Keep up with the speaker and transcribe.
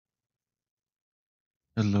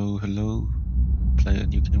Hello, hello. Play a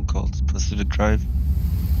new game called Pacific Drive.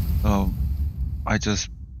 Um, I just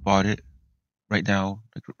bought it right now,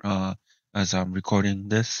 as I'm recording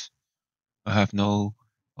this. I have no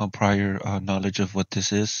prior knowledge of what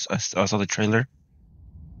this is. I saw the trailer,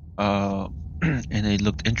 uh, and it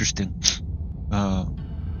looked interesting. Uh,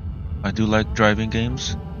 I do like driving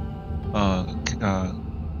games,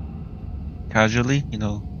 casually,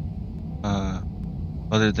 uh,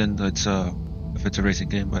 other than if it's a racing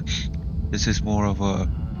game, but this is more of a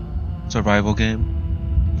survival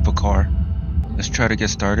game with a car. Let's try to get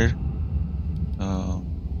started. Um,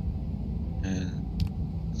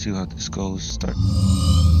 and see how this goes. Start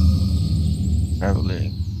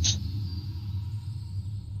traveling.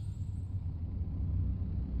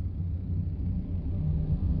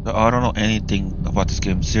 So I don't know anything about this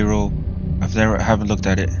game. Zero. I haven't looked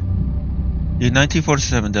at it. In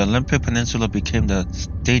 1947, the Olympic Peninsula became the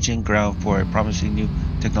staging ground for a promising new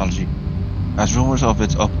technology. As rumors of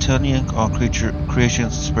its obtaining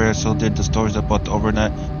creations spread, so did the stories about the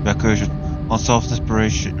overnight evacuation. Unsolved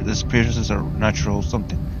disappearances are natural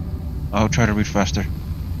something. I'll try to read faster.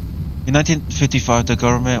 In 1955, the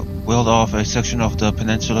government walled off a section of the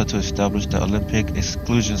peninsula to establish the Olympic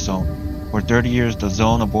Exclusion Zone. For 30 years, the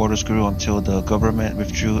zone of borders grew until the government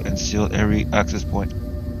withdrew and sealed every access point.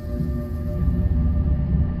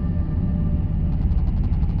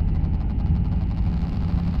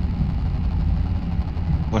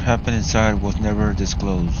 What happened inside was never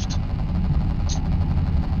disclosed.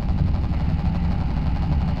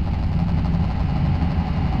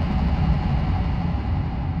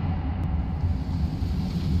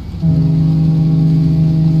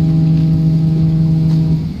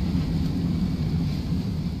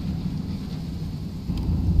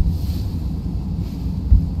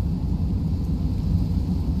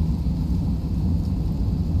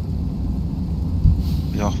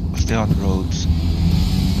 We all stay on the roads.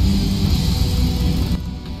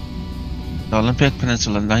 The Olympic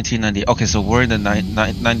Peninsula, 1990. Okay, so we're in the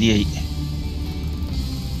 98.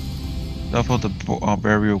 Top of the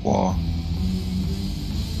barrier wall.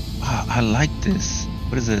 I like this.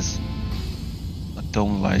 What is this? A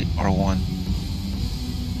dome light R1.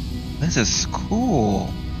 This is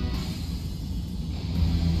cool.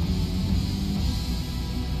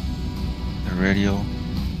 The radio.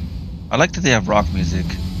 I like that they have rock music.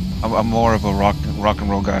 I'm more of a rock and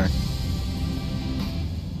roll guy.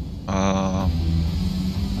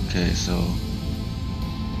 Okay, so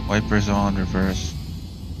wipers on, reverse.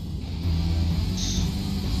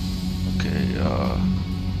 Okay,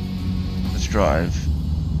 let's drive.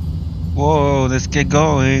 Whoa, let's get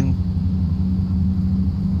going.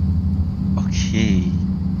 Okay.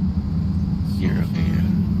 Here, okay.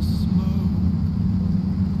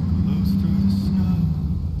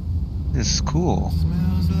 This is cool.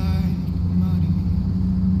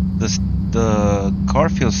 The car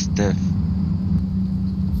feels stiff.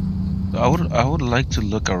 I would like to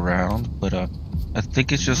look around, but I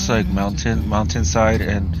think it's just like mountainside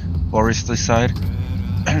and foresty side.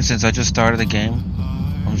 And since I just started the game,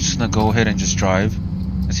 I'm just gonna go ahead and just drive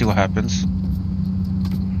and see what happens.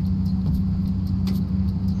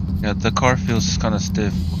 Yeah, the car feels kind of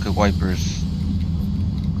stiff. Okay, wipers.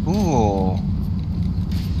 Cool.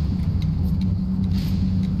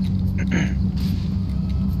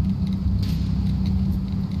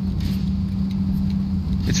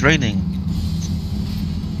 It's raining.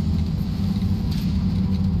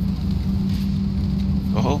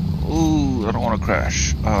 Oh, ooh, I don't want to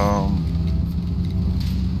crash.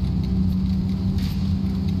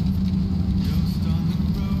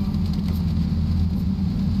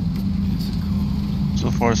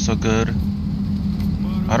 So far so good.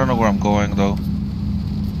 I don't know where I'm going though.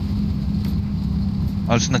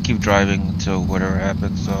 I'm just gonna keep driving until whatever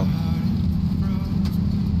happens.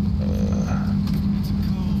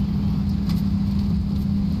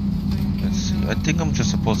 Let's see. I think I'm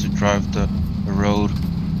just supposed to drive the road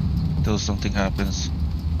until something happens.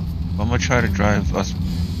 I'm gonna try to drive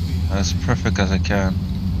as perfect as I can.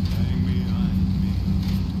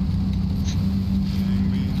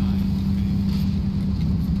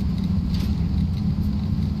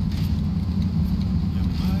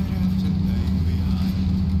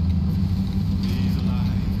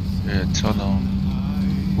 Yeah, tunnel.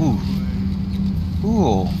 Ooh,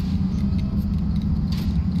 cool.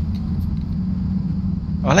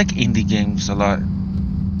 I like indie games a lot.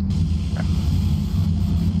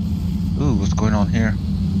 Ooh, what's going on here?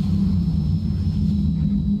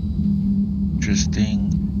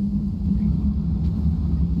 Interesting.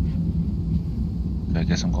 I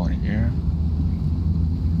guess I'm going here.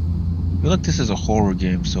 I feel like this is a horror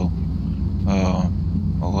game, so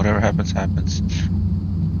Well, whatever happens, happens.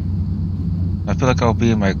 I feel like I'll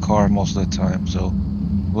be in my car most of the time, so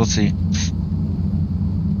we'll see.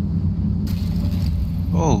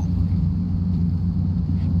 Oh.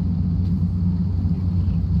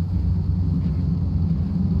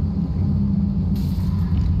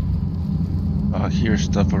 I hear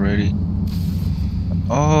stuff already.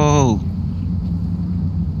 Oh.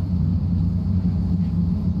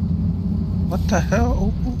 What the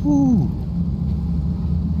hell? Ooh.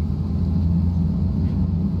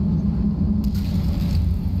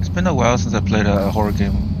 It's been a while since I played a horror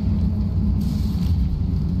game.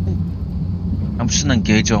 I'm just gonna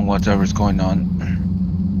engage on whatever's going on.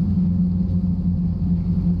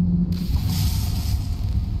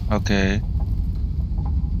 Okay.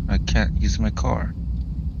 I can't use my car.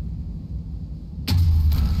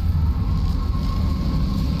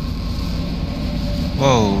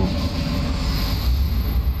 Whoa.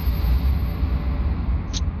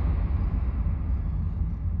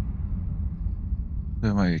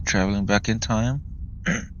 Am I traveling back in time?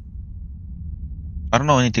 I don't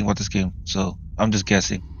know anything about this game, so I'm just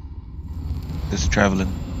guessing. Just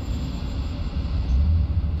traveling.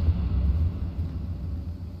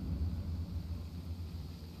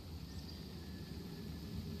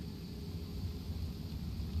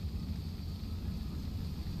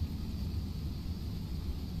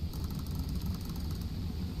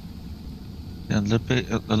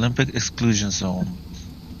 The Olympic exclusion zone.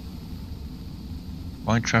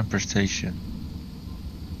 Point transportation.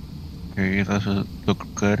 Here, that will look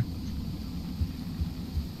good.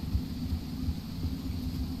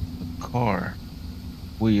 The car.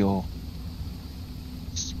 Wheel.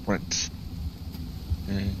 Sprint.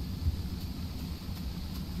 Okay.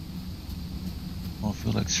 I don't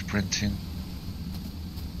feel like sprinting.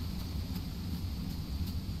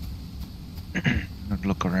 I'd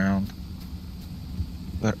look around.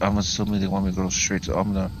 But I'm assuming they want me to go straight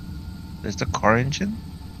to There's the car engine?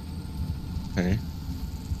 Okay.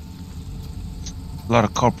 A lot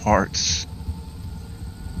of car parts.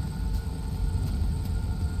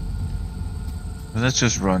 Let's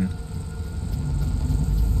just run.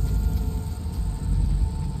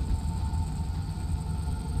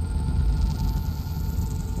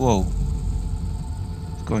 Whoa.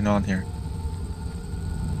 What's going on here?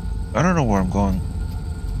 I don't know where I'm going.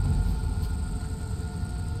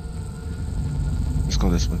 Let's go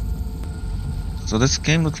this way. So this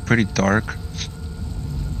game looks pretty dark.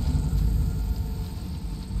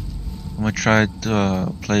 I'm gonna try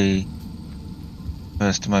to play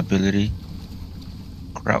best of my ability.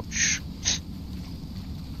 Crouch.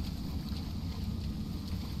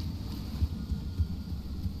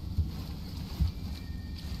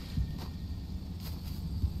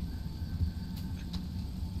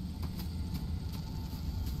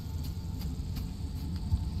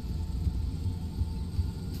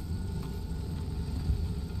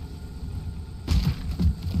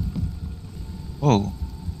 Oh.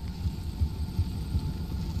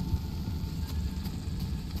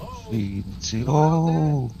 Let's see.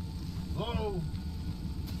 Oh. Hello.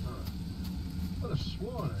 Could have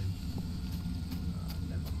sworn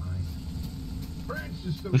never mind.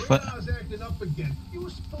 Francis, the radar's acting up again. You were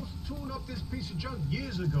supposed to tune up this piece of junk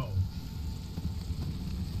years ago.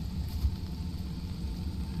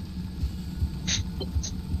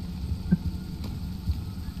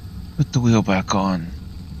 Put the wheel back on.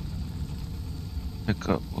 Pick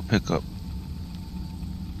up. We'll pick up.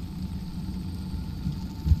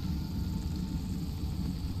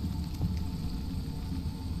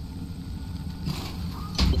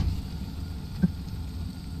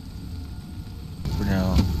 For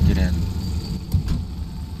now, get in.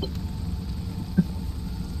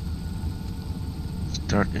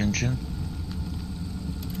 Start engine.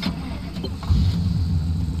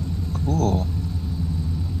 Cool.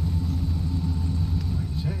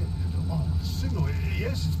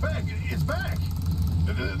 Yes, it's back. It's back.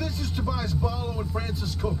 This is Tobias Barlow and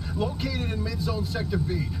Francis Cook, located in mid-zone sector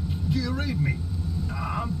B. Do you read me?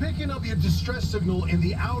 I'm picking up your distress signal in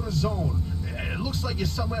the outer zone. It looks like you're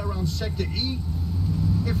somewhere around sector E.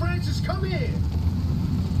 Hey, Francis, come here.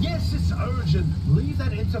 Yes, it's urgent. Leave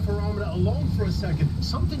that interferometer alone for a second.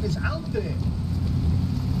 Something is out there.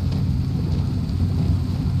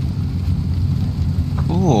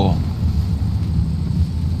 Cool.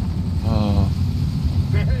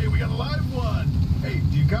 Hey, we got a live one. Hey,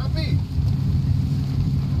 do you copy?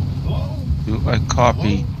 Hello? Do I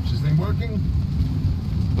copy? Hello? Is this thing working?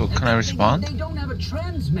 So can I respond? They don't have a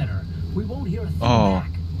transmitter. We won't hear a thing Oh.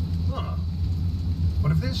 back. Huh.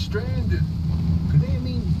 But if they're stranded, could they,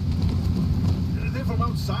 they're from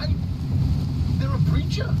outside? They're a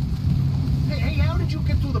preacher. Hey, how did you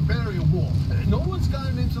get through the barrier wall? No one's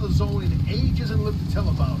gotten into the zone in ages and lived to tell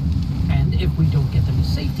about it. And if we don't get them to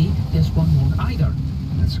safety, this one won't either.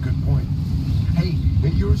 That's a good point. Hey,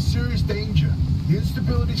 you're in serious danger. The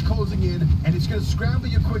instability's closing in, and it's gonna scramble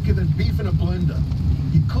you quicker than beef in a blender.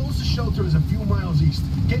 Your closest shelter is a few miles east.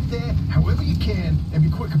 Get there however you can, and be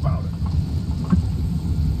quick about it.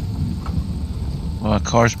 My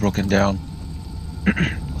car's broken down.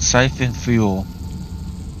 Siphon fuel.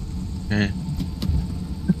 Okay.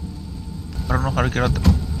 I don't know how to get out the...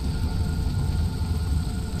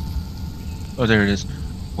 Oh, there it is.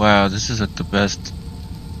 Wow, this is like the best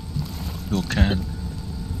fuel can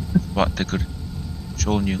spot they could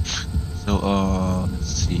shown you. So, let's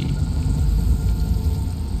see.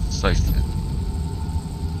 Siphon.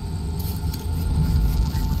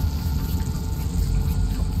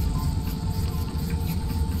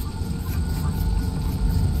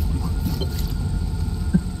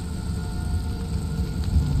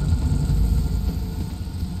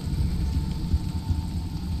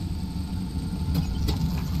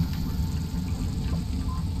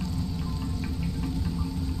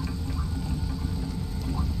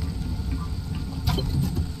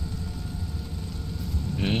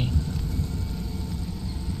 Okay.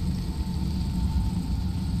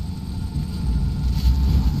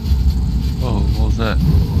 Oh, what was that?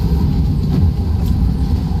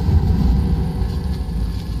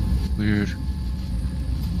 Weird.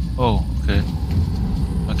 Oh, okay.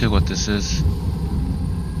 I get what this is.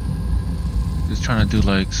 He's trying to do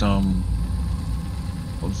like some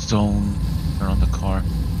zone around the car.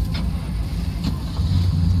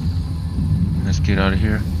 Let's get out of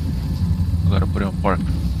here. I gotta put it on park.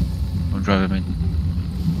 I'm driving in.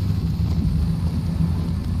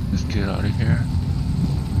 Let's get out of here.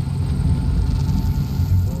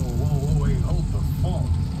 Whoa, wait, hold the phone.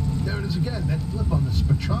 There it is again, that blip on the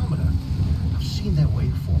spectrometer. I've seen that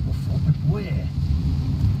waveform before, but where?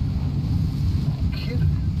 No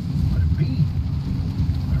kidding. Could it be?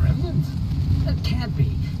 A remnant? That can't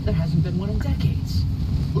be. There hasn't been one in decades.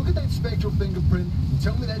 Look at that spectral fingerprint and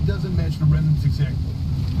tell me that doesn't match the remnants exactly.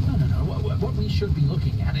 No. What we should be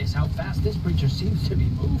looking at is how fast this creature seems to be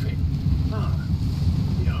moving. Huh.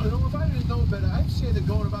 You know, if I didn't know better, I'd say they're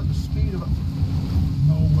going about the speed of a...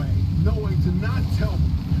 No way. No way. Do not tell me.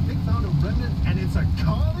 They found a remnant and it's a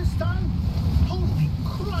car this time? Holy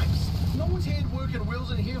Christ! No one's hand working wheels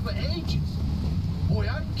in here for ages. Boy,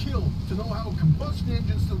 I'm killed to know how a combustion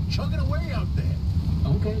engine's still chugging away out there.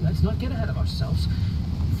 Okay, let's not get ahead of ourselves.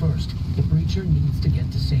 First, the breacher needs to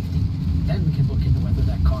get to safety. Then we can look into whether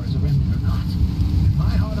that car is a remnant or not. In my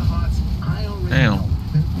heart of hearts, I already know.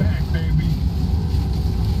 They're back, baby.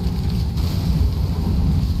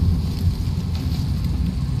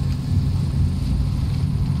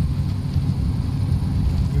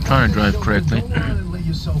 Trying to drive correctly. Go on and let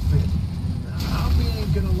yourself in. Albie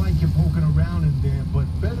ain't gonna like you poking around in there, but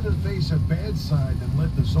better to face a bad side than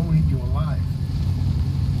let the zone eat you alive.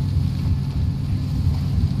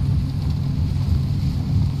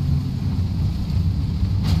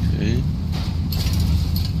 Okay.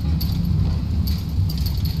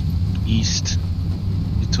 East.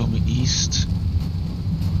 You told me east.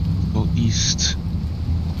 Go east.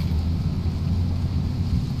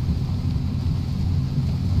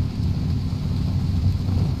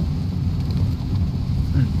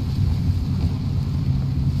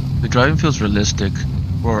 The driving feels realistic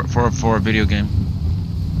for a video game.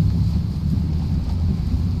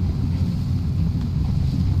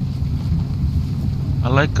 I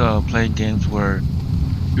like playing games where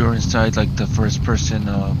you're inside like the first person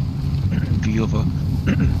view of a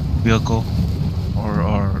vehicle or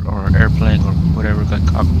airplane or whatever kind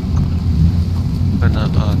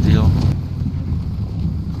of deal.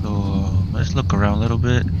 So let's look around a little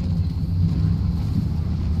bit.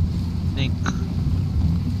 I think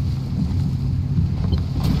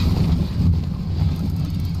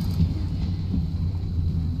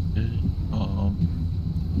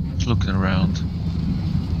just looking around.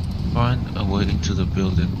 Find a way into the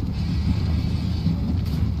building.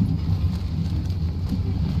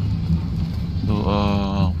 So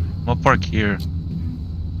I'll park here.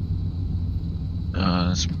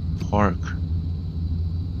 Let's park.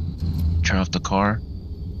 Turn off the car.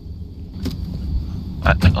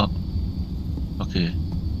 Okay,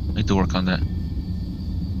 I need to work on that.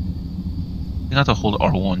 You have to hold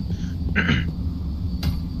R1.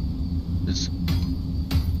 This.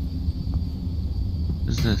 What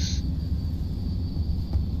is this?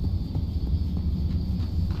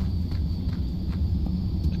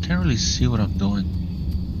 I can't really see what I'm doing.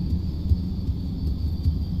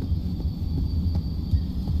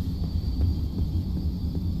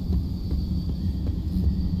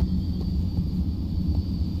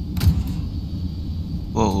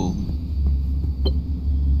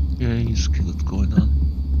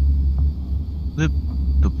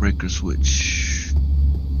 breaker switch.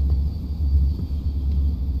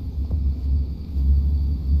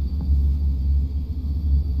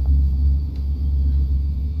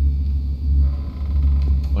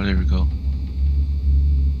 Oh, there we go.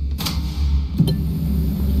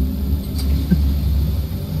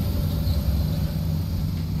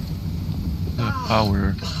 The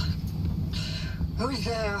power. Who's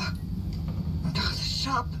there? The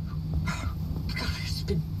shop has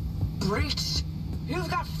been breached. You've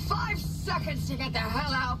got 5 seconds to get the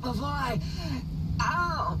hell out before I...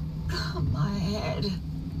 Ow! My head.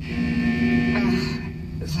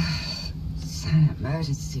 It's an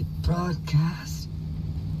emergency broadcast.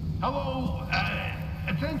 Hello,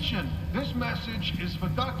 attention. This message is for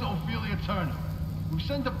Dr. Ophelia Turner, who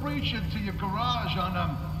sent a breacher to your garage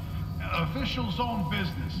on, official zone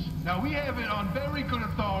business. Now, we have it on very good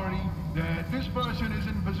authority that this person is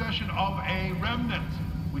in possession of a remnant,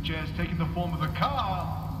 which has taken the form of a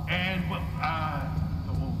car, and, well,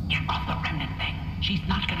 Get off the remnant thing. She's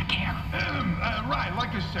not gonna care. right,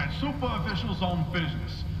 like I said, super official zone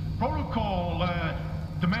business. Protocol,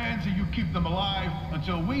 demands that you keep them alive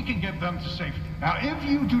until we can get them to safety. Now, if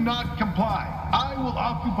you do not comply, I will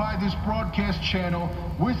occupy this broadcast channel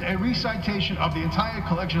with a recitation of the entire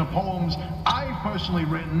collection of poems I've personally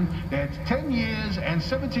written. That's 10 years and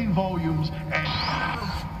 17 volumes and...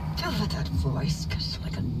 Don't let that voice cut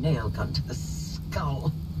like a nail gun to the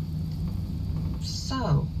skull.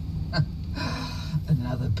 So,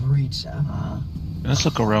 another breacher, huh? Let's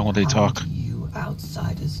look around when they talk. How do you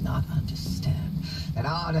outsiders not understand that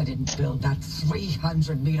Arda didn't build that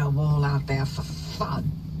 300-meter wall out there for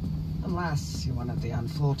fun? Unless you're one of the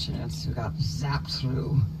unfortunates who got zapped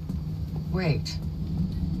through. Wait,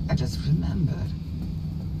 I just remembered.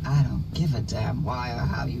 I don't give a damn why or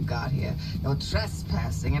how you got here. You're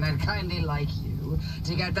trespassing, and I'd kindly like you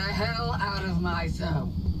to get the hell out of my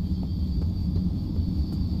zone.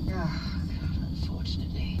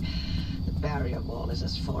 Unfortunately, the barrier wall is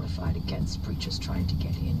as fortified against breachers trying to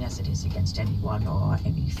get in as it is against anyone or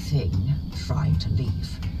anything trying to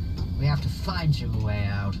leave. We have to find you a way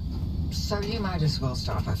out. So you might as well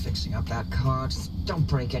start by fixing up that car. Just don't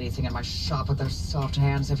break anything in my shop with those soft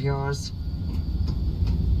hands of yours.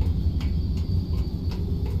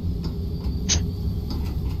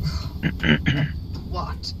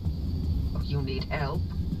 What? Oh, you need help?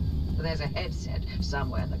 There's a headset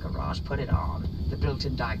somewhere in the garage. Put it on. The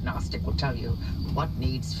built-in diagnostic will tell you what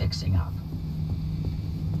needs fixing up.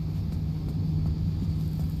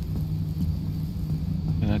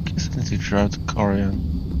 I guess I need to drive the car in.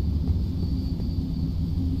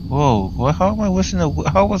 Whoa, what, how am I listening to,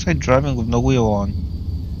 how was I driving with no wheel on?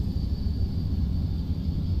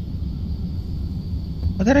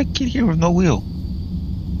 How did I get here with no wheel?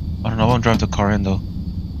 I don't know, I want to drive the car in though.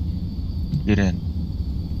 Get in.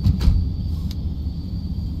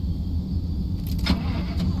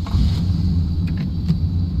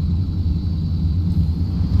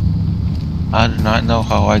 I do not know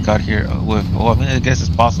how I got here with, well, I mean, I guess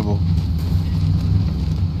it's possible.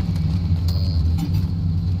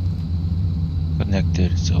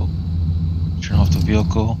 Connected, so turn off the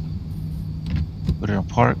vehicle, put it on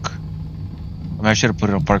park. I mean, I should have put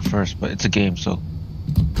it on park first, but it's a game, so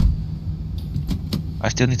I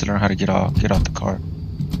still need to learn how to get out the car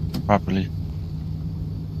properly.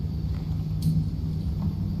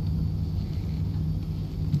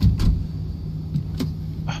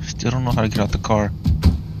 I still don't know how to get out the car.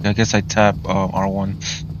 I guess I tap R1.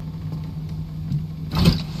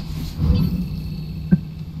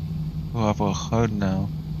 Oh, I have a HUD now.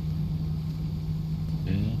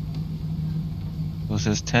 Okay. So it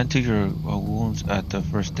says tend to your wounds at the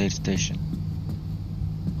first aid station.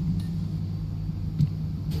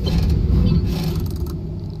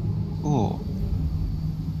 Cool.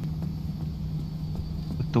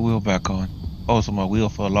 Put the wheel back on. Oh, so my wheel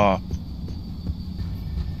fell off.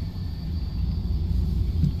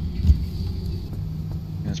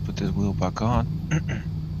 Let's put this wheel back on.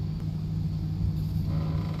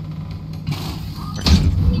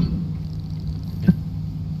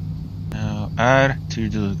 Now add to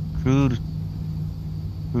the crude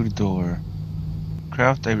door.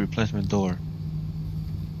 Craft a replacement door.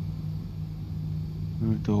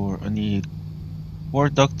 Crude door. I need 4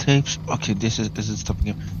 duct tapes. Okay, this is stopping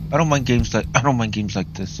him. I don't mind games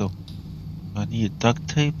like this. So I need duct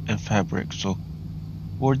tape and fabric. So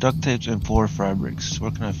 4 duct tapes and 4 fabrics.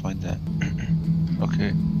 Where can I find that?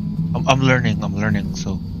 Okay, I'm learning.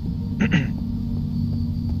 So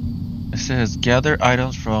it says gather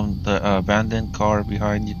items from the abandoned car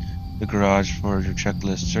behind the garage for your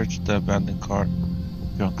checklist. Search the abandoned car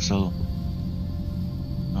junk. So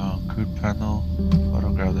Crude panel.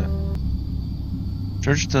 I'll grab that.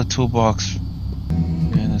 Search the toolbox.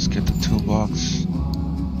 And let's get the toolbox.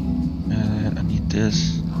 And I need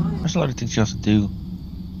this. There's a lot of things you have to do.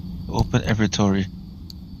 Open inventory.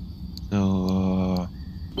 So,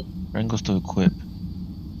 rank goes to equip.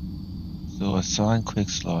 So, assign quick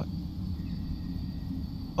slot.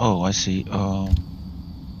 Oh, I see.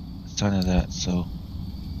 Assign that. So,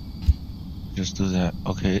 just do that.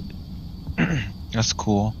 Okay. That's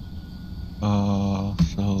cool.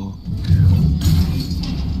 So.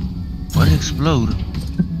 Why did it explode?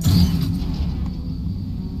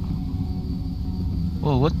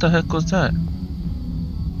 Whoa, what the heck was that?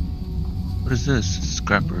 What is this?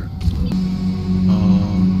 Scrapper.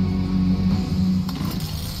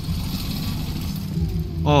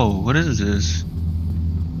 Oh, what is this?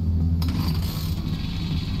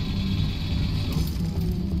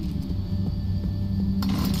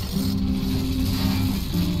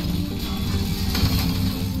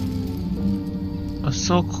 That's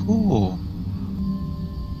so cool.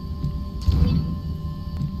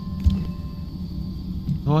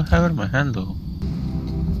 Do I have it in my hand though?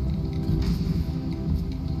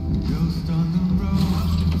 Ghost on the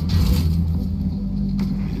road.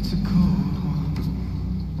 It's a cold one.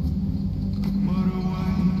 What a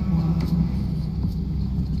white one.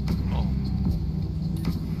 Oh.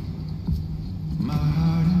 My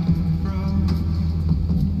heart froze.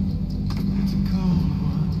 It's a cold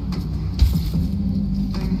one.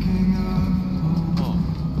 Thinking of home. Oh.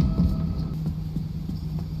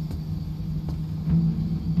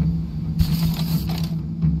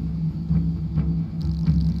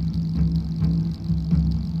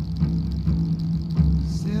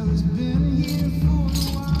 Sarah's been here for a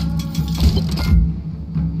while.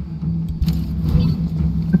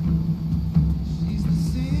 She's the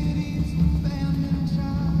city's abandoned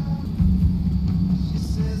child. She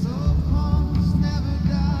says old punks never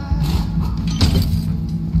die.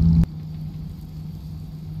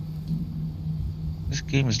 This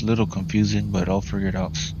game is a little confusing, but I'll figure it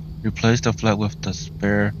out. Replace the flat with the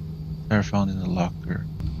spare tire found in the locker.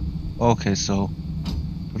 Okay, so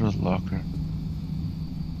go to the locker.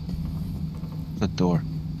 The door.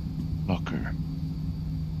 Locker.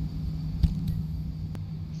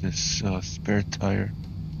 This spare tire.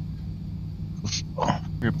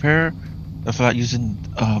 Repair the flat using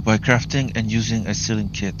by crafting and using a sealing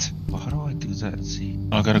kit. Well, how do I do that? Let's see.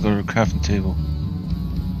 Oh, I gotta go to the crafting table.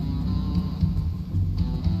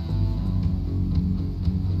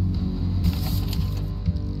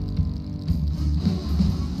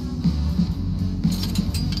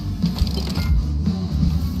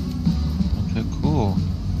 Okay, cool.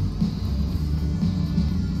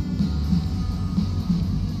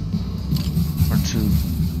 Or two.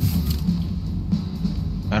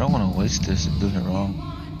 I don't want to waste this and do it wrong.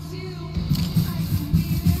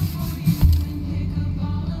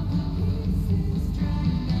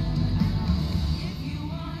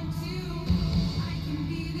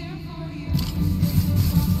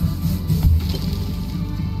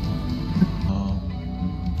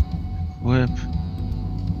 Whip.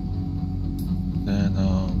 Then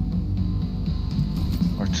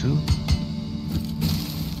R2.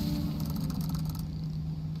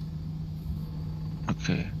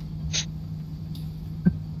 Okay.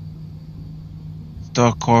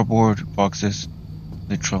 Stock cardboard boxes in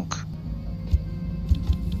the trunk.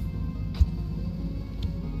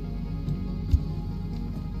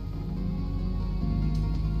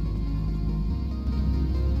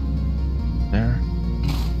 There.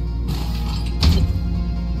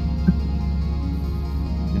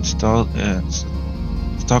 Install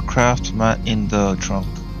StarCraft mat in the trunk.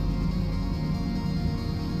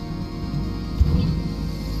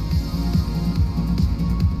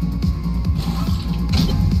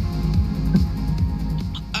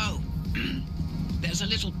 Oh, there's a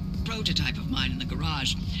little prototype of mine in the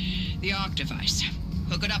garage. The Arc device.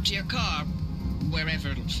 Hook it up to your car, wherever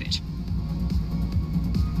it'll fit.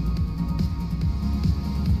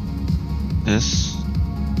 This.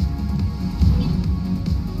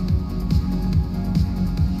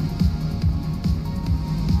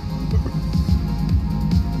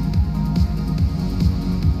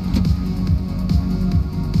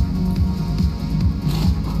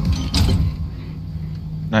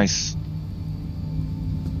 Nice.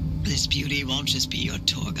 This beauty won't just be your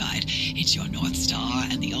tour guide. It's your North Star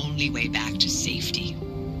and the only way back to safety.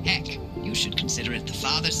 Heck, you should consider it the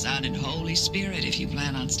Father, Son, and Holy Spirit if you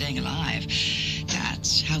plan on staying alive.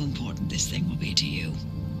 That's how important this thing will be to you.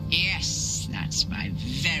 Yes, that's my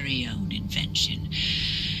very own invention.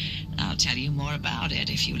 I'll tell you more about it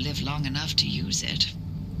if you live long enough to use it.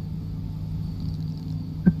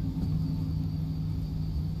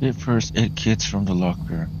 Get first aid kits from the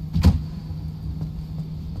locker.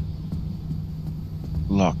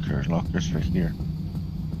 Locker's right here.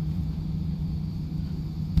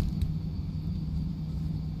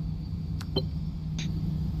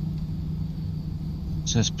 It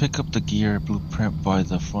says pick up the gear blueprint by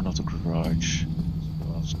the front of the garage. So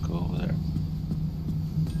let's go over there.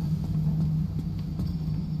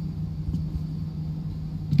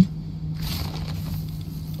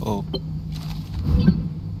 Oh.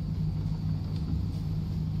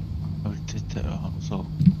 I did that also.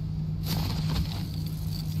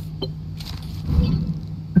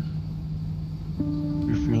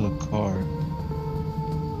 Refuel a car.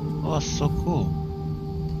 Oh, that's so cool.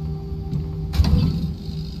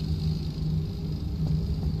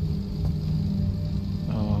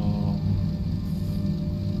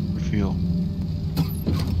 Refuel.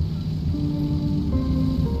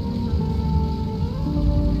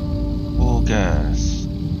 Full gas.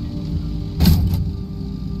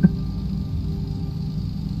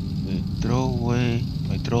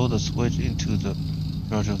 I throw the switch into the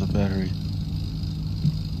charge of the battery.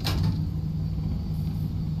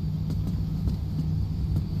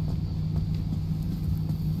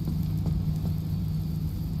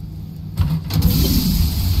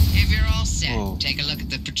 If you're all set, Whoa. take a look at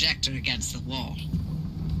the projector against the wall.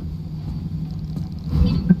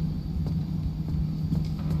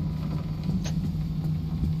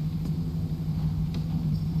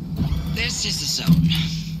 This is the zone.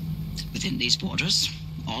 Within these borders,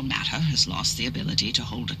 all matter has lost the ability to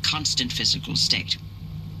hold a constant physical state.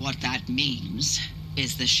 What that means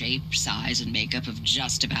is the shape, size, and makeup of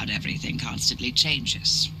just about everything constantly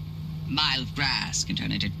changes. A mile of grass can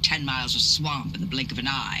turn into 10 miles of swamp in the blink of an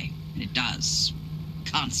eye, and it does.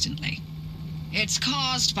 Constantly. It's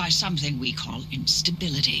caused by something we call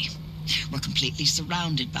instability. We're completely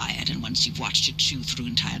surrounded by it, and once you've watched it chew through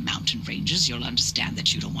entire mountain ranges, you'll understand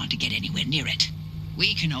that you don't want to get anywhere near it.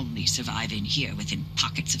 We can only survive in here within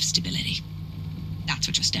pockets of stability. That's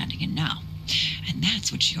what you're standing in now. And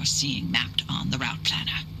that's what you're seeing mapped on the route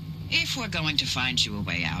planner. If we're going to find you a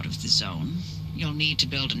way out of the zone, you'll need to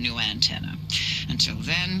build a new antenna. Until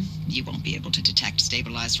then, you won't be able to detect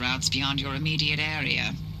stabilized routes beyond your immediate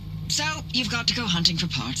area. So, you've got to go hunting for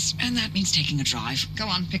parts, and that means taking a drive. Go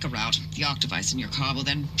on, pick a route. The arc device in your car will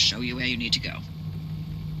then show you where you need to go.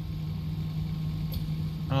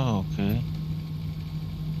 Oh, okay.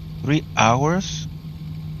 3 hours?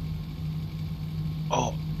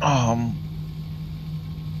 Oh,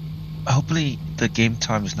 hopefully the game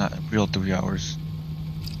time is not real 3 hours.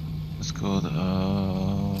 Let's go to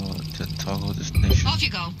toggle destination. Off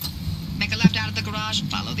you go. Make a left out of the garage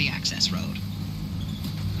and follow the access road.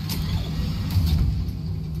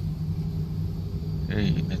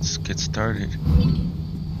 Hey, let's get started.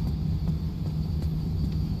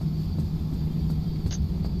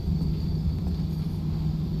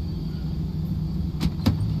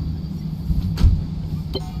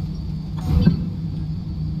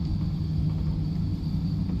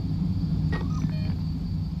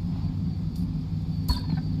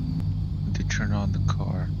 To turn on the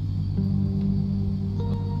car.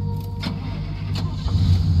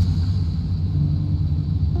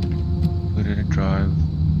 Put it in drive.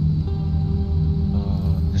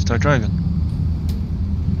 And start driving.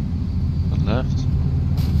 The left.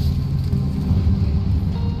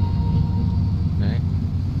 Okay.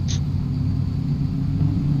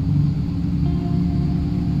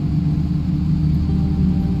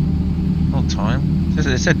 No time.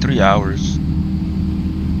 It said 3 hours.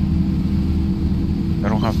 I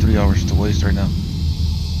don't have 3 hours to waste right now.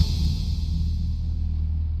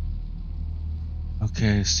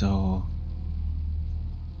 Okay, so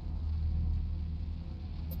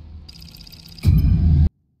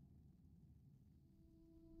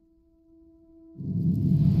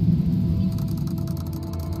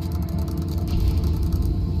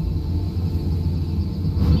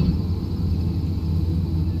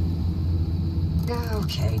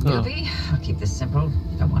Okay, newbie. I'll keep this simple.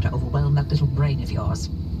 Don't want to overwhelm that little brain of yours.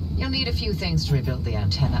 You'll need a few things to rebuild the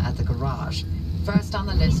antenna at the garage. First on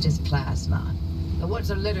the list is plasma. The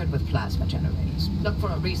woods are littered with plasma generators. Look for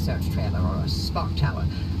a research trailer or a spark tower.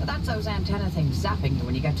 That's those antenna things zapping you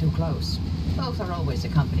when you get too close. Both are always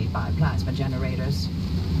accompanied by plasma generators.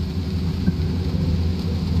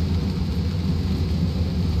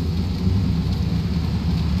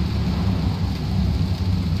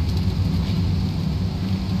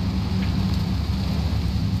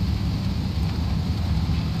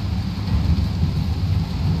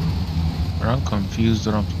 I'm confused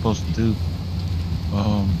what I'm supposed to do.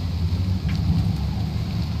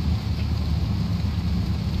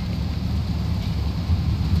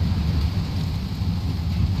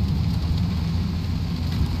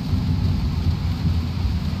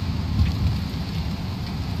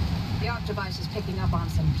 alarm device is picking up on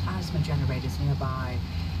some plasma generators nearby.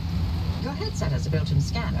 Your headset has a built-in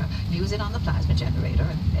scanner. Use it on the plasma generator,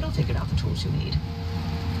 and it'll figure out the tools you need.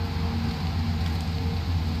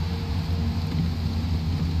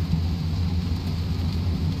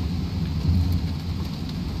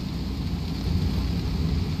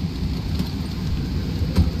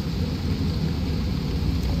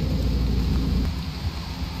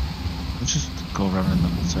 Let's just go around on the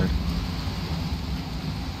other side.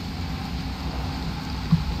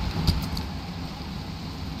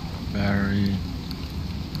 Battery.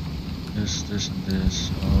 This, and this.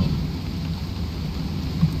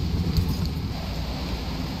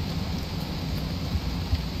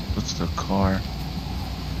 What's the car?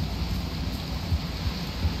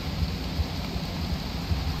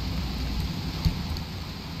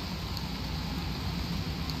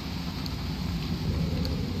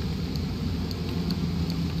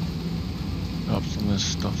 Drop some of this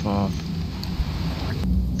stuff off.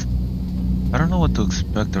 I don't know what to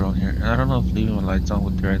expect around here, and I don't know if leaving the lights on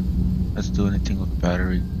with there has to do anything with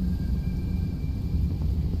battery.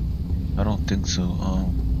 I don't think so.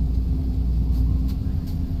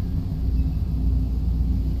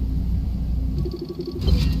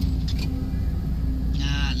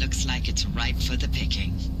 Looks like it's ripe for the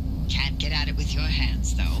picking. Can't get at it with your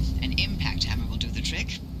hands, though. An impact hammer will do the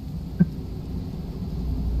trick.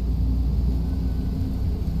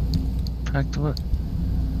 Impact what?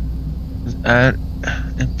 Just add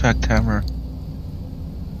impact hammer.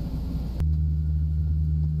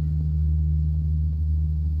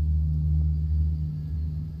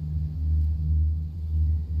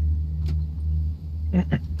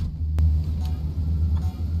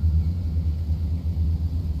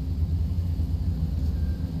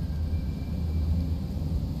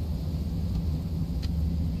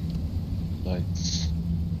 Lights.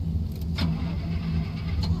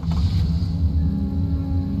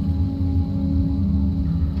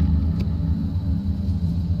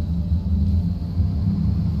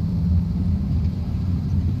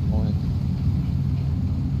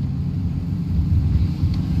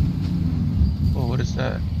 Oh, what is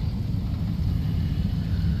that?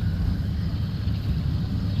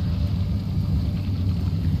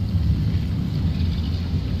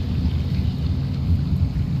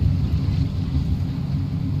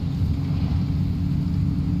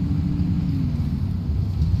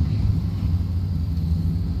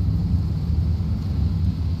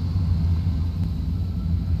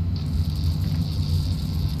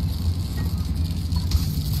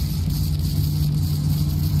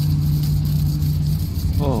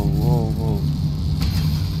 Whoa, whoa, whoa.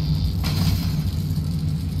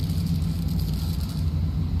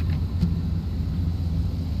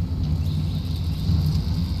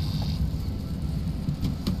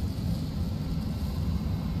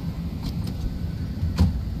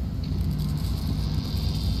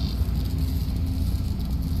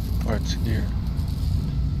 Parts here.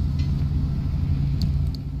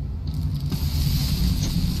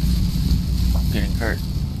 I'm getting hurt.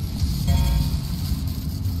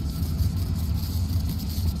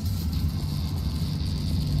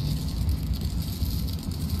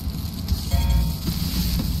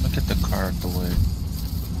 Get the car out the way.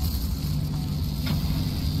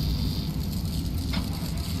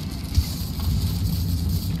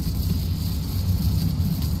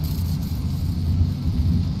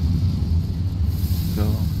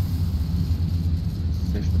 Go.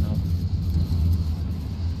 Safe enough.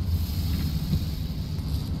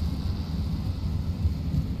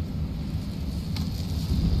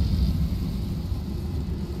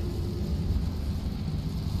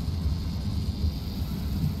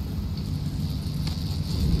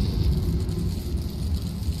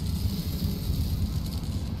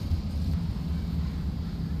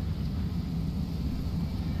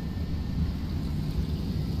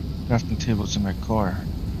 Crafting tables in my car.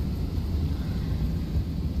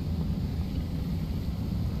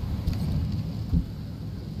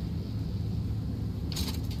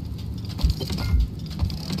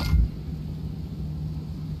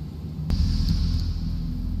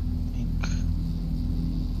 Ink.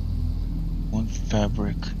 One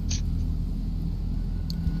fabric.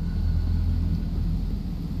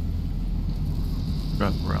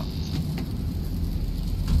 Drug rounds.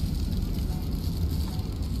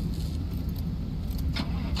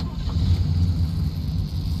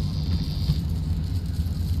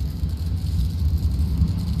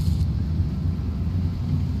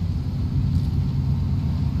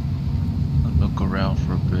 Look around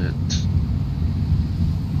for a bit.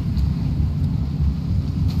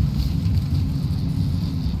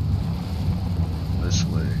 This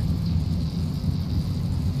way.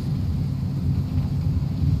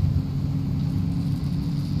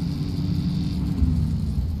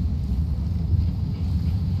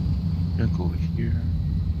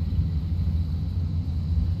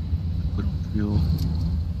 fuel.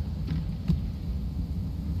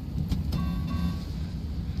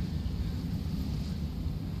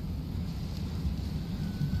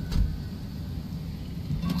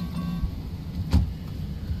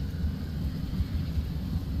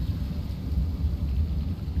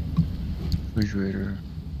 Refrigerator.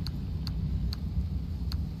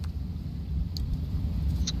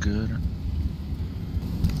 It's good.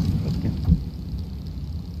 Okay.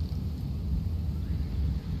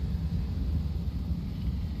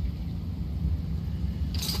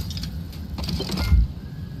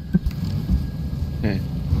 Okay.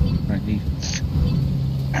 What I need.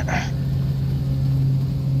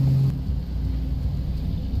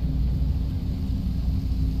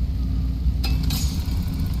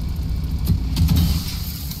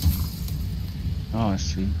 Oh, I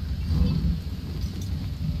see.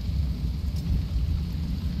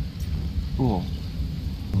 Cool.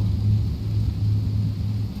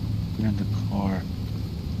 Get in the car.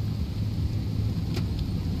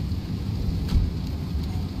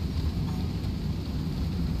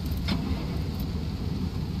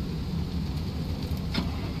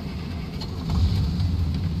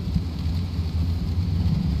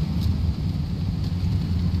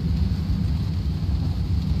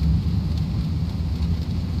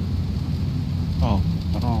 Oh,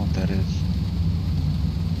 I don't know what that is.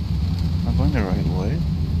 Am I going the right way?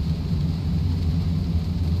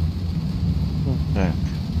 Go back.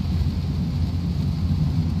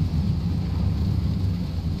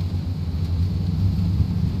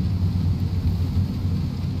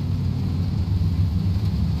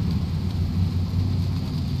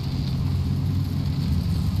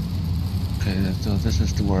 Okay, so this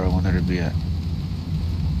is the where I wanted to be at.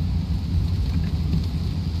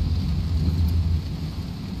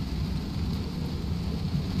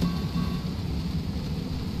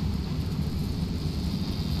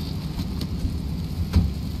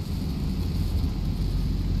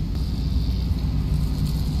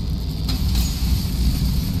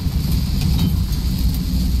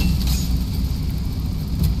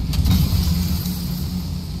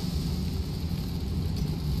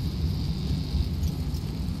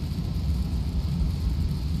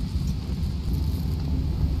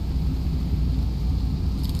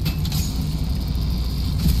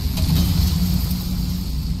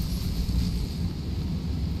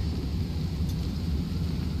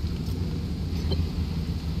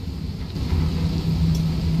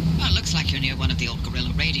 Well, looks like you're near one of the old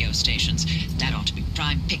Gorilla radio stations. That ought to be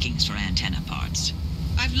prime pickings for antenna parts.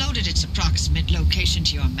 I've loaded its approximate location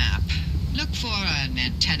to your map. Look for an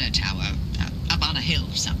antenna tower up on a hill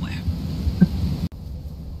somewhere.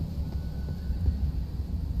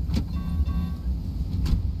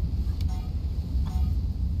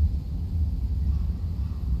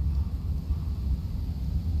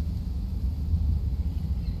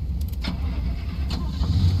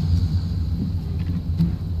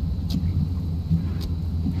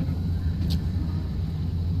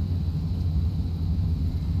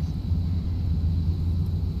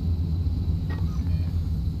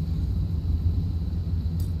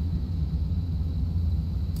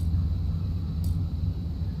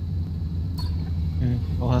 Okay.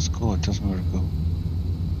 Oh, that's cool. It tells me where to go.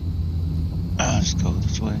 Let's go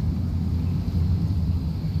this way. I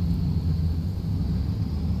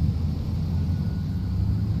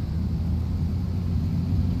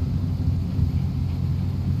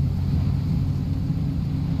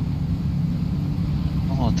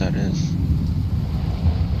don't know what that is.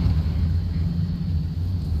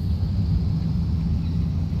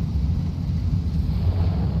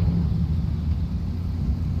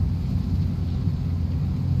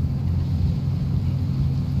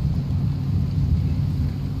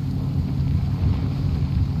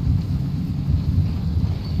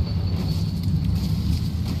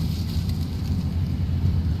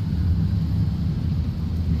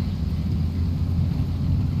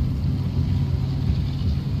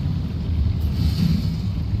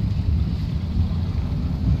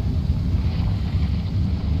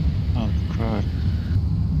 Oh, crud.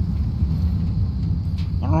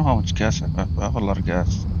 I don't know how much gas I have. I have a lot of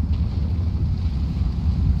gas.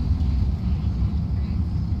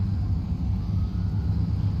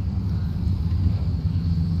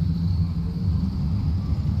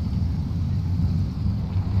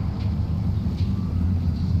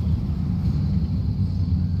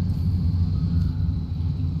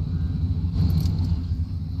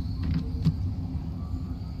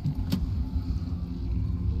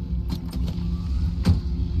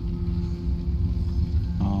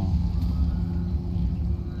 Oh,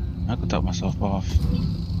 I could top myself off.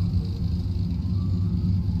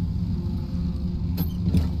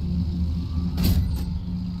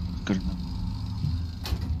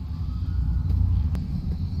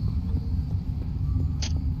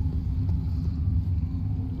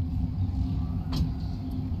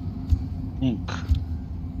 Ink.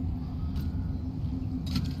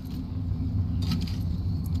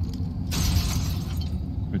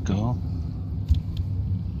 There we go.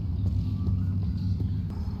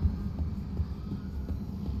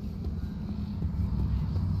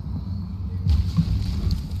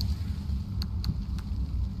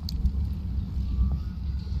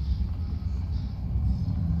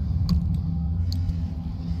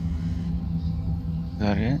 Is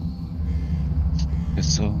that it?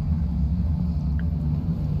 Guess so.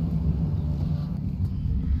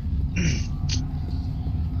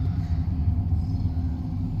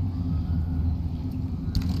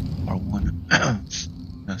 R1.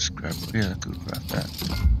 Let's grab it. Yeah, I could grab that.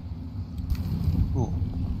 Cool.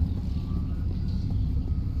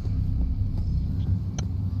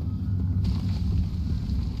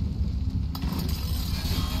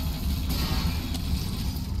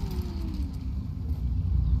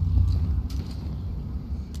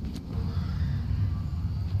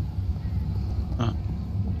 Huh.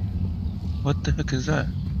 What the heck is that?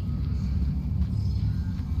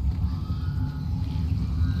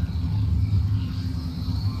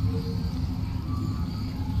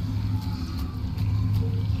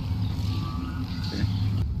 Okay.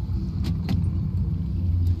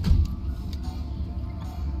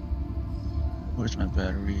 Where's my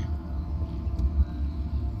battery?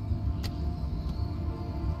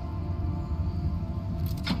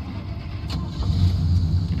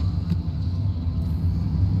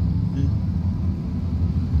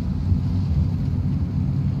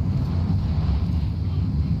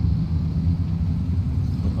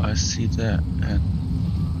 I see that, and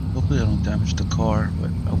hopefully I don't damage the car, but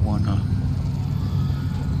I wanna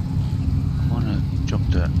jump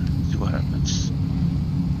that, see what happens.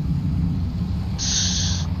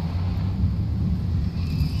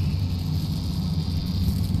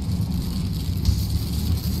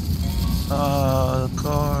 Ah, the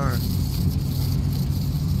car.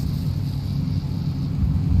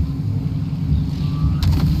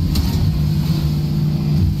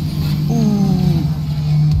 Ooh.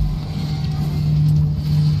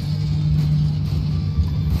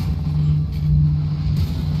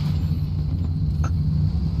 I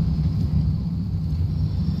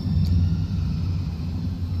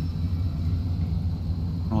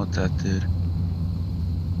don't know what that did.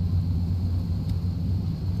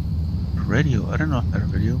 Radio. I don't know if I had a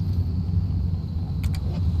radio.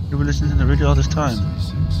 You were listening to the radio all this time.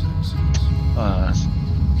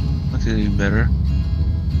 That's even better.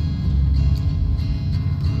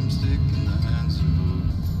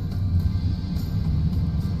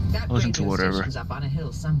 That Listen to radio whatever. station's up on a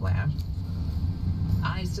hill somewhere.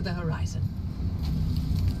 Eyes to the horizon.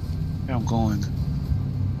 Where I'm going.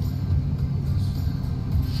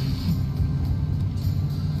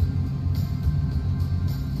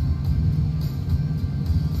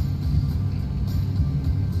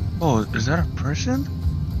 Oh, is that a person?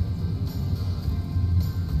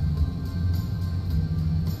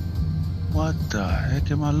 What the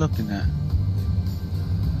heck am I looking at?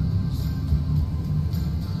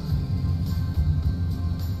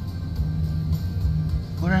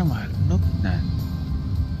 What am I looking at?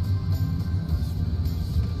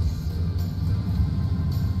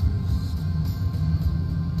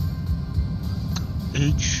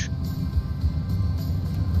 H.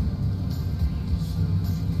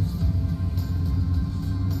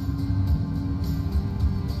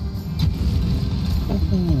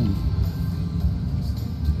 Ooh.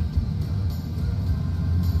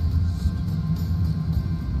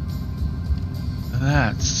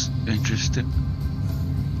 That's interesting.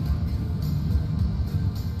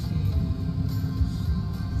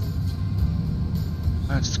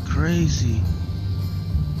 That's crazy.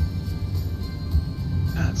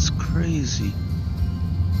 That's crazy.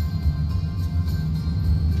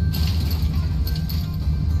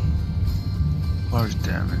 Car's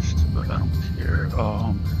damaged, but I don't care.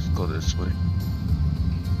 Let's go this way.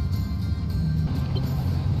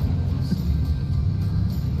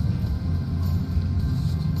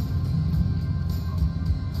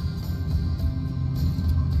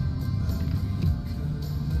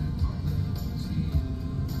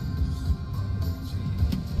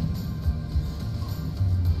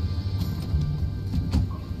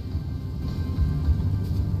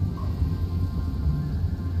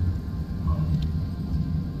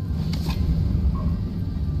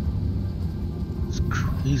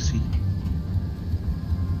 Easy.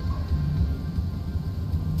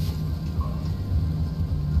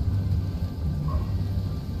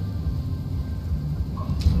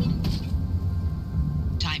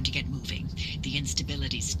 Time to get moving. The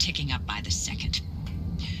instability's ticking up by the second.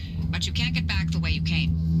 But you can't get back the way you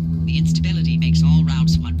came. The instability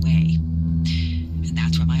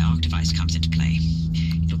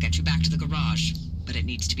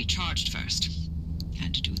needs to be charged first.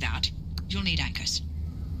 And to do that, you'll need anchors.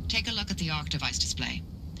 Take a look at the Arc device display.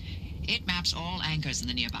 It maps all anchors in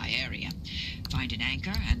the nearby area. Find an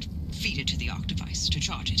anchor and feed it to the Arc device to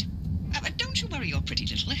charge it. But don't you worry your pretty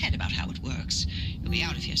little head about how it works. You'll be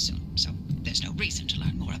out of here soon, so there's no reason to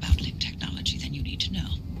learn more about limb technology than you need to know.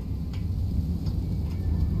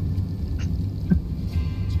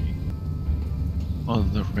 Oh,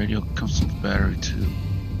 the radio comes with the battery too.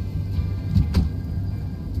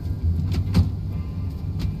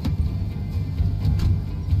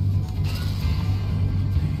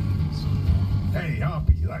 Hey,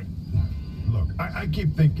 Hoppy, look, I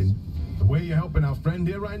keep thinking, the way you're helping our friend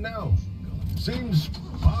here right now seems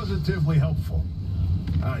positively helpful.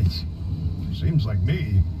 Seems like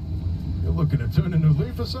me. You're looking to turn a new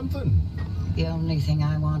leaf or something? The only thing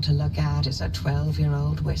I want to look at is a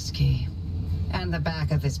 12-year-old whiskey. And the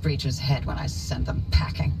back of this breacher's head when I send them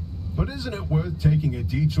packing. But isn't it worth taking a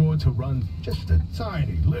detour to run just a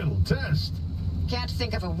tiny little test? Can't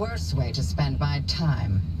think of a worse way to spend my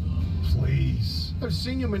time. Please. I've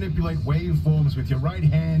seen you manipulate waveforms with your right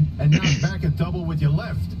hand and knock back a double with your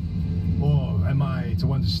left. Or am I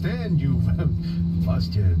to understand you've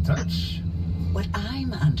lost your touch? What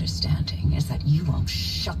I'm understanding is that you won't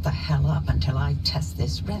shut the hell up until I test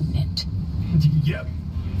this remnant. Yep.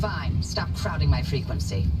 Fine, stop crowding my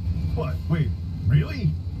frequency. What? Wait, really?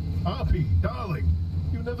 Hoppy, darling,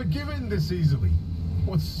 you never give in this easily.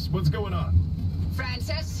 What's going on?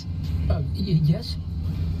 Francis? Yes?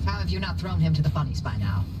 How have you not thrown him to the bunnies by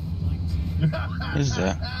now? What is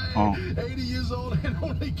that? Oh. 80 years old and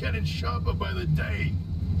only getting sharper by the day.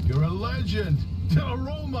 You're a legend, a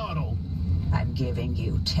role model. I'm giving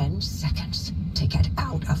you 10 seconds to get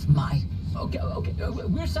out of my... Okay,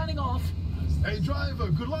 we're signing off. Hey, driver,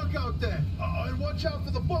 good luck out there. And watch out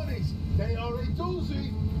for the bunnies. They are a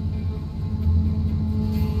doozy.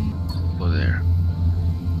 Go there.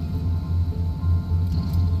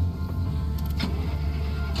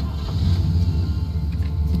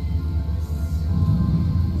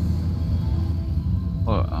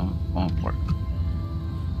 Oh, I'm on park.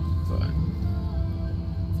 But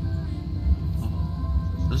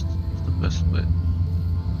this is the best way.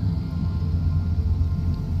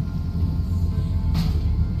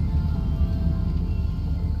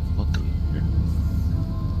 Go through here.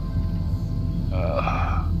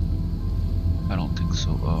 I don't think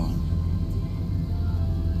so.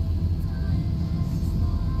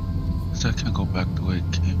 Guess I can't go back the way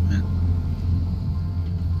it came in.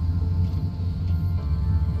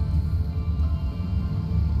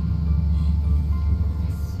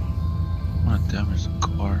 I want to damage the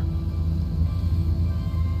car.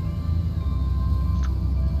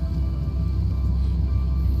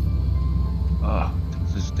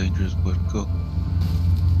 This is dangerous, but go.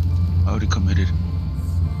 I already committed.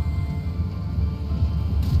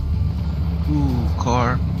 Ooh,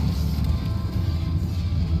 car.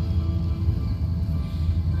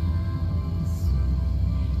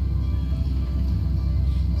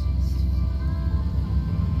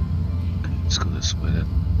 Let's go this way then.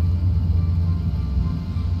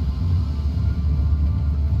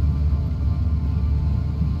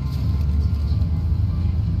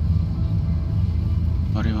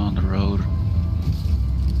 Not even on the road.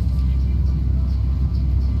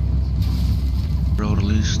 Road at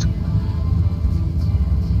least.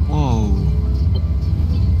 Whoa.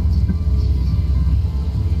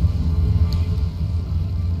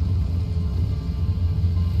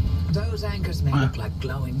 Those anchors may look like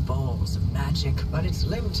glowing balls of magic, but it's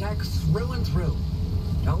limb tech through and through.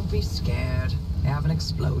 Don't be scared. They haven't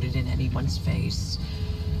exploded in anyone's face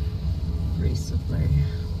recently.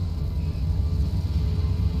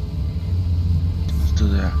 Let's do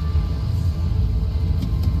that.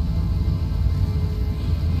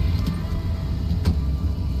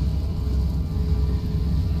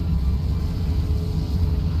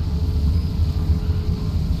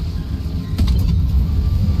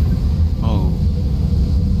 Oh.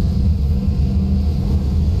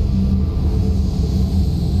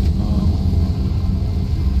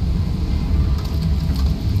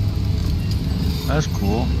 That's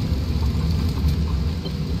cool.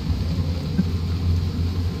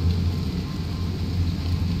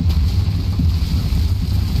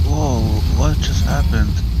 Whoa, what just happened?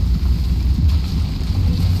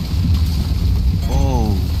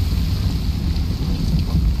 Whoa.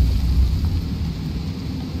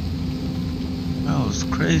 That was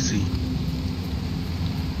crazy.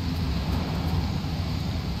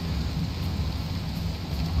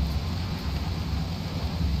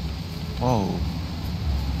 Whoa.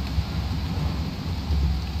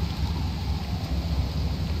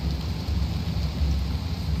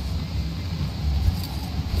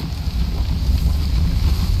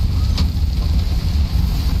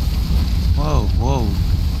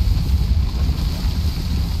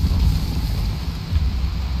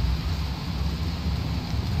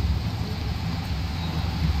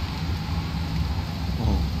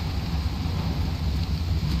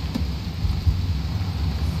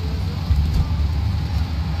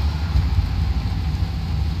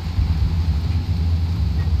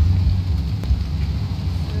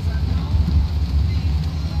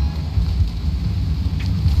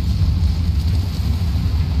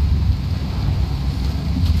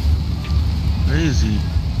 Crazy.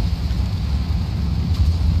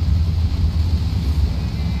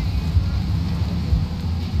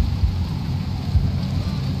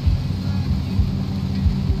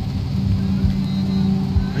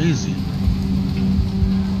 Crazy.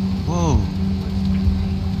 Whoa.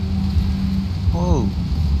 Whoa.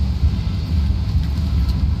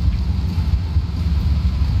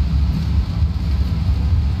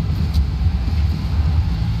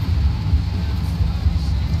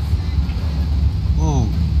 Whoa.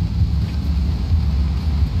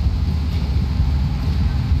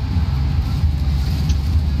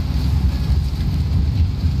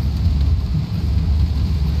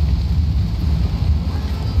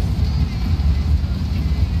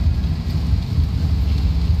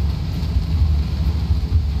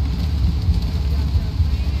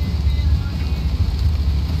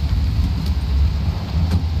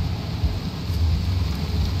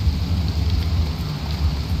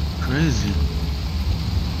 Crazy.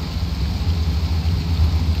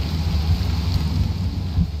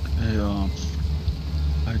 Okay,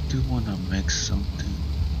 I do want to make something.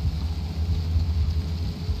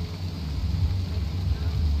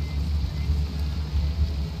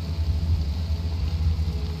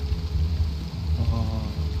 Uh,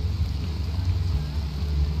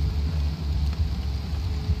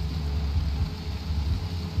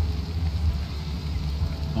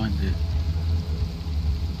 find it.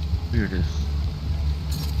 Here it is.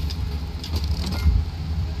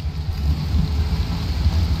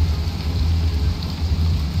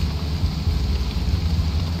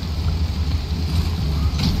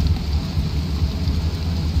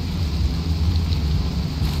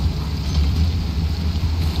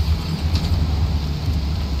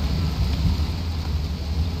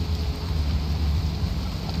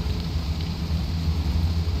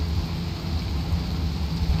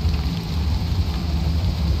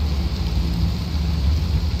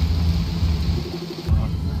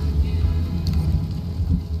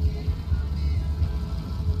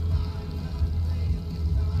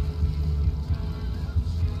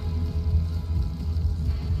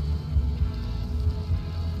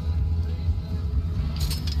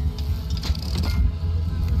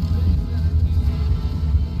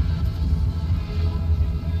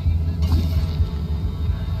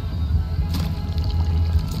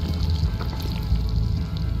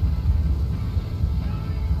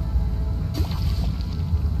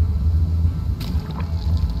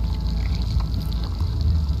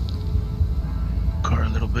 Car a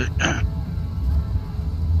little bit.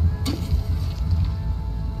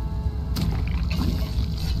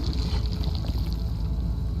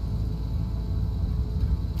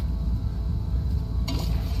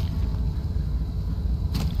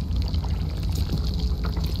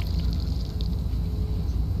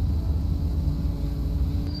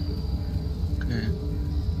 Okay.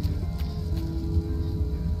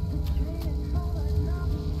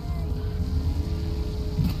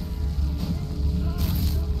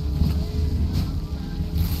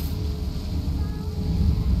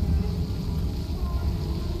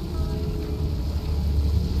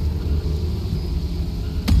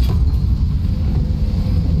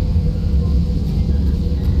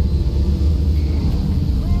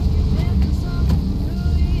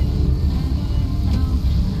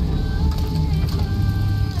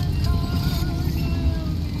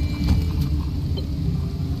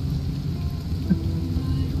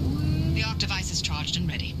 The arc device is charged and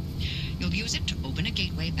ready. You'll use it to open a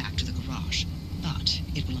gateway back to the garage, but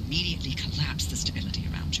it will immediately collapse the stability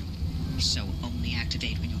around you. So only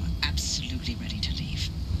activate when you're absolutely ready to leave.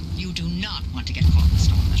 You do not want to get caught in the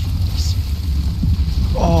storm that follows.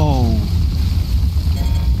 Oh.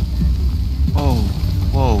 Oh.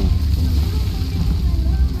 Whoa.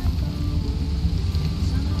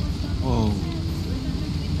 Whoa.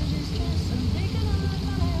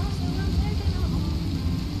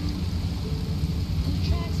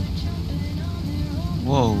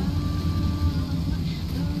 Whoa.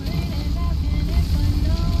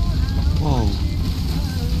 Whoa.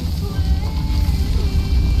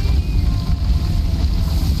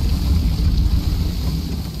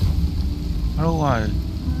 How do I?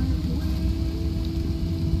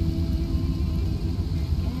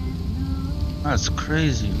 That's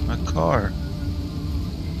crazy. My car.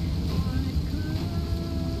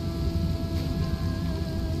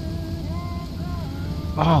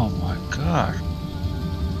 Oh my god.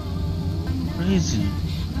 Crazy.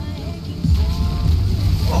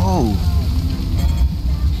 Oh.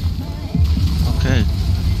 Okay.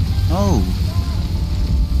 No.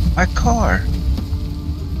 My car.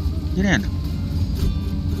 Get in.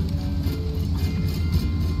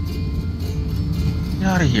 Get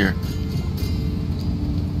out of here.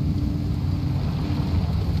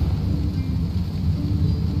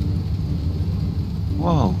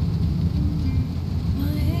 Whoa.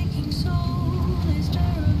 My aching soul is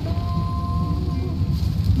terrible.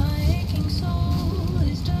 My aching soul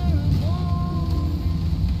is terrible.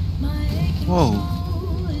 My aching Whoa.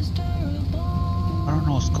 soul is terrible. I don't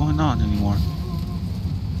know what's going on anymore.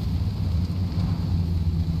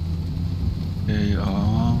 Okay,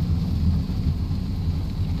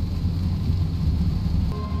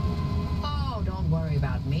 Oh, don't worry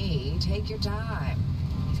about me. Take your time.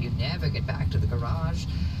 If you never get back to the garage,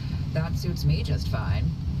 that suits me just fine.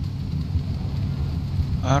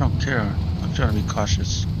 I don't care. I'm trying to be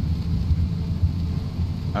cautious.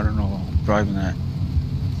 I don't know what I'm driving at.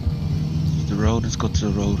 This is the road. Let's go to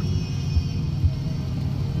the road.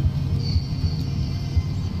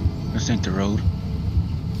 This ain't the road.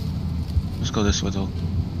 Let's go this way though.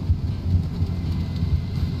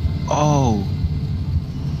 Oh.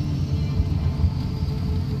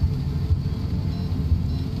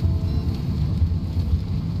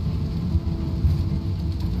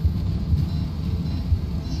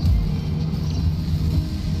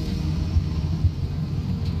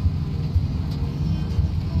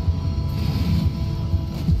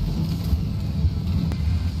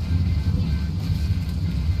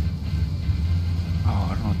 Oh,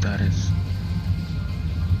 I don't know what that is.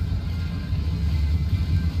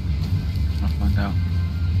 I'll find out.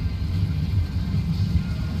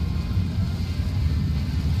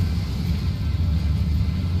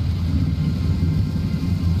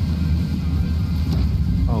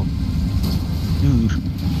 Oh, dude.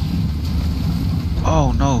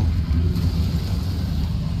 Oh no.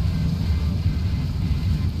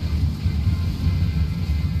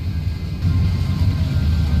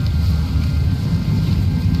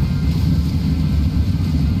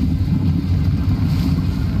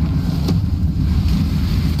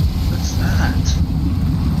 What's that?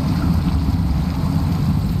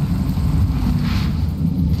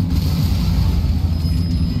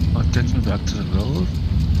 Oh, it takes me back to the road?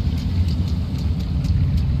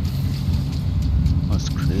 That's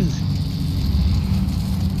crazy.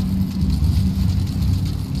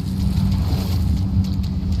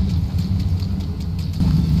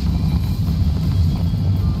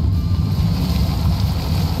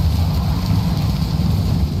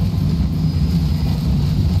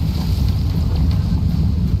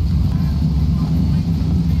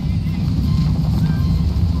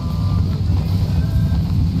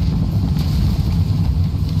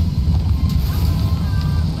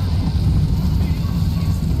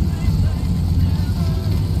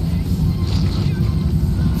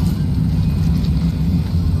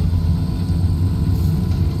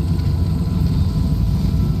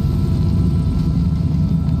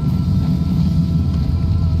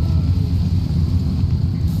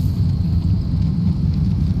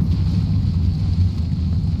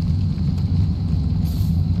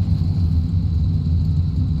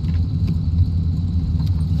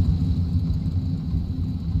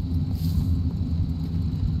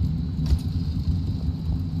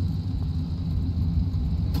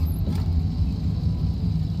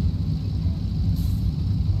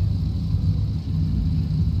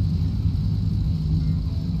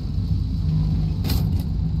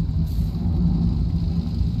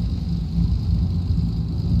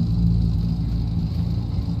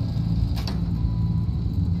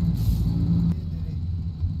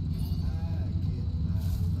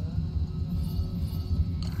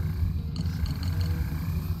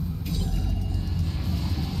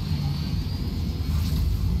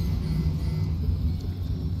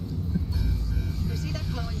 You see that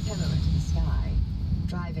glowing pillar into the sky?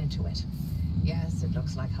 Drive into it. Yes, it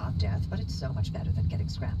looks like hot death, but it's so much better than getting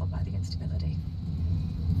scrambled by the instability.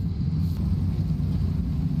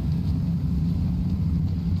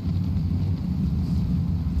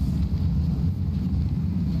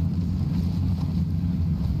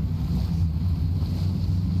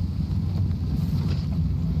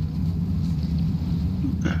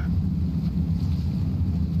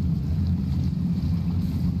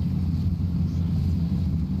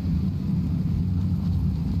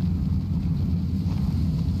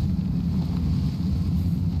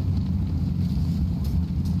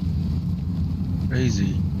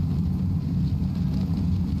 Crazy.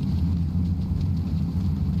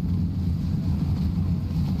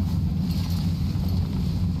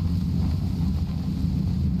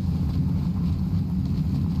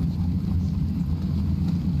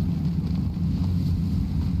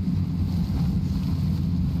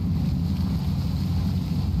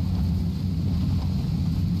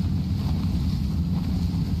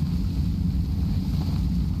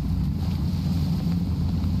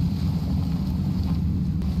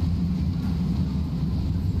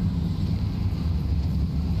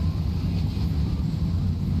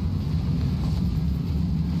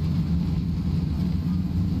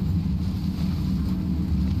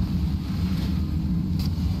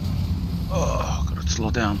 slow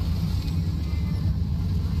down.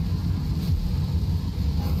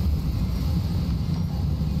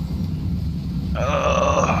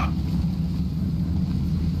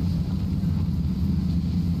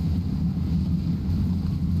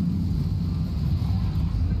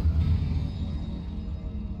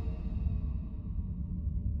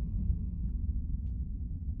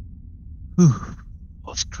 Whew,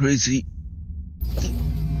 that's crazy.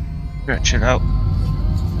 Stretch it out.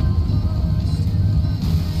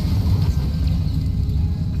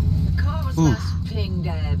 The car was Ooh. last pinged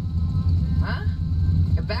at... Huh?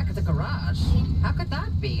 You're back at the garage. How could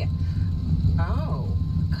that be? Oh,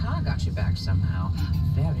 the car got you back somehow.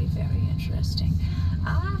 Very, very interesting.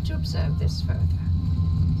 I'll have to observe this further.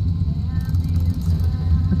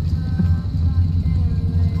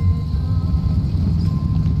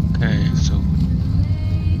 Okay, so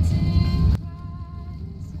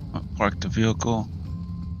park the vehicle.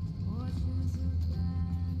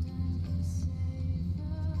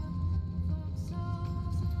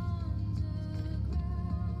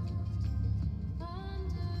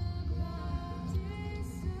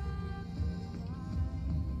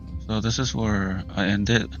 So this is where I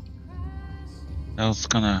ended. That was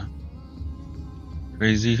kind of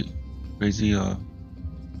crazy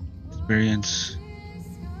experience,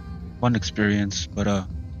 fun experience, but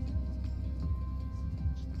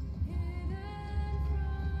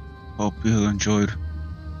hope you enjoyed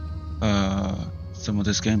some of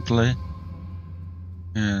this gameplay,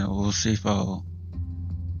 and we'll see if I'll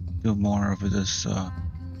do more of this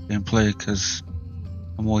gameplay, because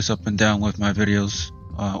I'm always up and down with my videos,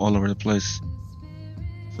 all over the place.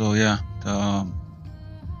 So yeah,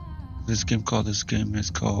 this game is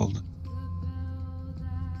called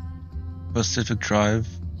Pacific Drive,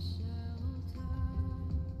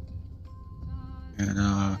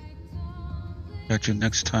 and catch you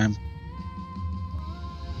next time.